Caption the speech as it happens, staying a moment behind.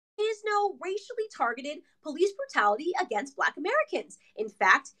racially targeted police brutality against Black Americans. In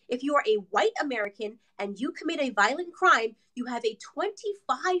fact, if you are a white American and you commit a violent crime, you have a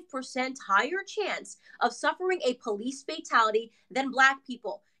 25% higher chance of suffering a police fatality than Black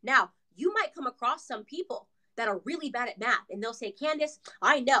people. Now, you might come across some people that are really bad at math, and they'll say, Candice,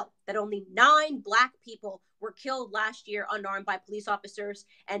 I know that only 9 Black people were killed last year unarmed by police officers,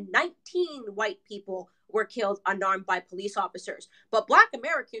 and 19 white people were killed unarmed by police officers. But Black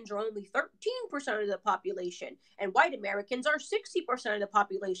Americans are only 13% of the population, and white Americans are 60% of the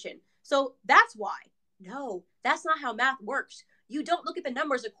population. So that's why. No, that's not how math works. You don't look at the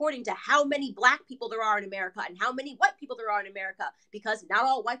numbers according to how many Black people there are in America and how many white people there are in America, because not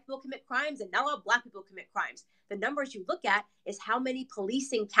all white people commit crimes and not all Black people commit crimes. The numbers you look at is how many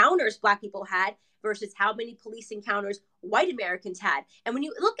police encounters Black people had versus how many police encounters white Americans had. And when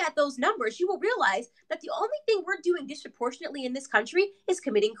you look at those numbers, you will realize that the only thing we're doing disproportionately in this country is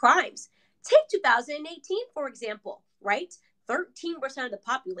committing crimes. Take 2018, for example, right? 13% of the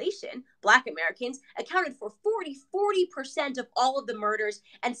population, Black Americans, accounted for 40% of all of the murders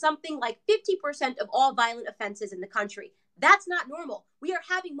and something like 50% of all violent offenses in the country. That's not normal. We are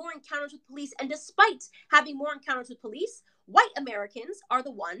having more encounters with police, and despite having more encounters with police, white Americans are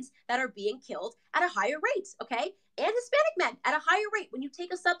the ones that are being killed at a higher rate, okay? And Hispanic men at a higher rate. When you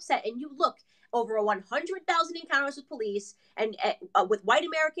take a subset and you look over 100,000 encounters with police and with white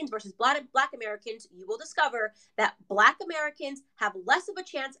Americans versus Black Americans, you will discover that Black Americans have less of a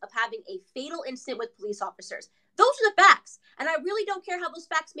chance of having a fatal incident with police officers. Those are the facts. And I really don't care how those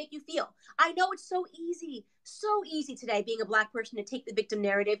facts make you feel. I know it's so easy today being a Black person to take the victim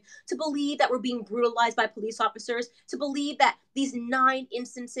narrative, to believe that we're being brutalized by police officers, to believe that these 9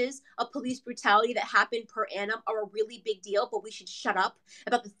 instances of police brutality that happen per annum are a really big deal, but we should shut up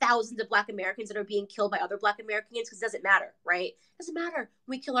about the thousands of Black Americans that are being killed by other Black Americans, because it doesn't matter, right? It doesn't matter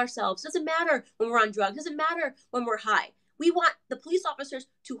when we kill ourselves. It doesn't matter when we're on drugs. It doesn't matter when we're high. We want the police officers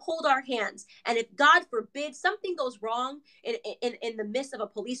to hold our hands. And if, God forbid, something goes wrong in the midst of a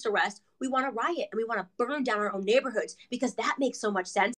police arrest, we want to riot and we want to burn down our own neighborhoods, because that makes so much sense.